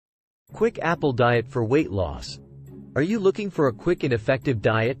quick apple diet for weight loss. Are you looking for a quick and effective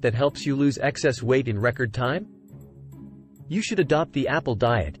diet that helps you lose excess weight in record time? You should adopt the apple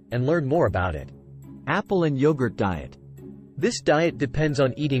diet and learn more about it. Apple and yogurt diet. This diet depends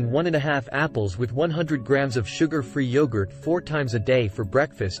on eating 1.5 apples with 100 grams of sugar-free yogurt 4 times a day for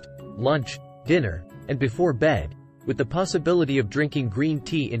breakfast, lunch, dinner, and before bed, with the possibility of drinking green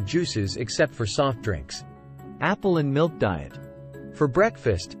tea and juices except for soft drinks. Apple and milk diet. For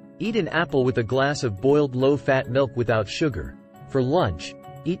breakfast, eat an apple with a glass of boiled low-fat milk without sugar. For lunch,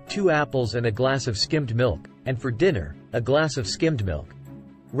 eat 2 apples and a glass of skimmed milk, and for dinner, a glass of skimmed milk.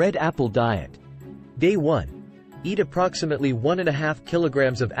 Red apple diet. Day 1. Eat approximately 1.5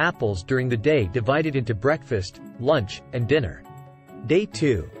 kilograms of apples during the day divided into breakfast, lunch, and dinner. Day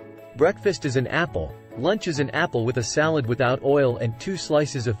 2. Breakfast is an apple, lunch is an apple with a salad without oil and 2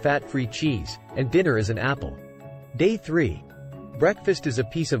 slices of fat-free cheese, and dinner is an apple. Day 3. Breakfast is a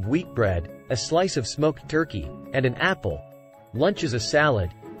piece of wheat bread, a slice of smoked turkey, and an apple. Lunch is a salad,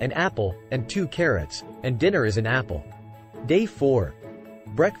 an apple, and 2 carrots, and dinner is an apple. Day 4.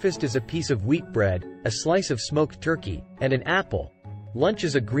 Breakfast is a piece of wheat bread, a slice of smoked turkey, and an apple. Lunch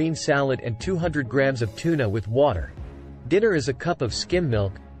is a green salad and 200 grams of tuna with water. Dinner is a cup of skim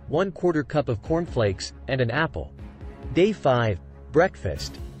milk, 1/4 cup of cornflakes, and an apple. Day 5.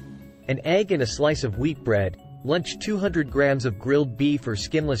 Breakfast. An egg and a slice of wheat bread. Lunch 200 grams of grilled beef or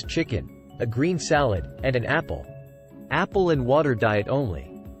skinless chicken, a green salad, and an apple. Apple and water diet only.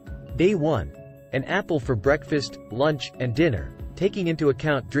 Day 1. An apple for breakfast, lunch, and dinner, taking into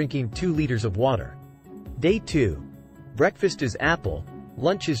account drinking 2 liters of water. Day 2. Breakfast is apple,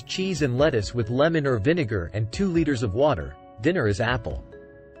 lunch is cheese and lettuce with lemon or vinegar and 2 liters of water, dinner is apple.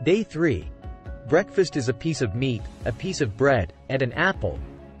 Day 3. Breakfast is a piece of meat, a piece of bread, and an apple.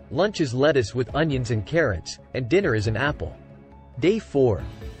 Lunch is lettuce with onions and carrots, and dinner is an apple. Day 4.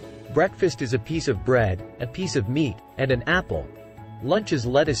 Breakfast is a piece of bread, a piece of meat, and an apple. Lunch is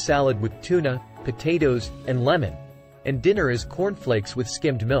lettuce salad with tuna, potatoes, and lemon, and dinner is cornflakes with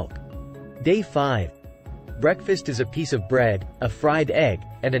skimmed milk. Day 5. Breakfast is a piece of bread, a fried egg,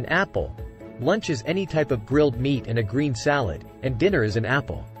 and an apple. Lunch is any type of grilled meat and a green salad, and dinner is an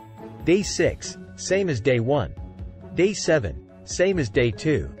apple. Day 6. Same as day 1. Day 7. Same as day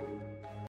 2.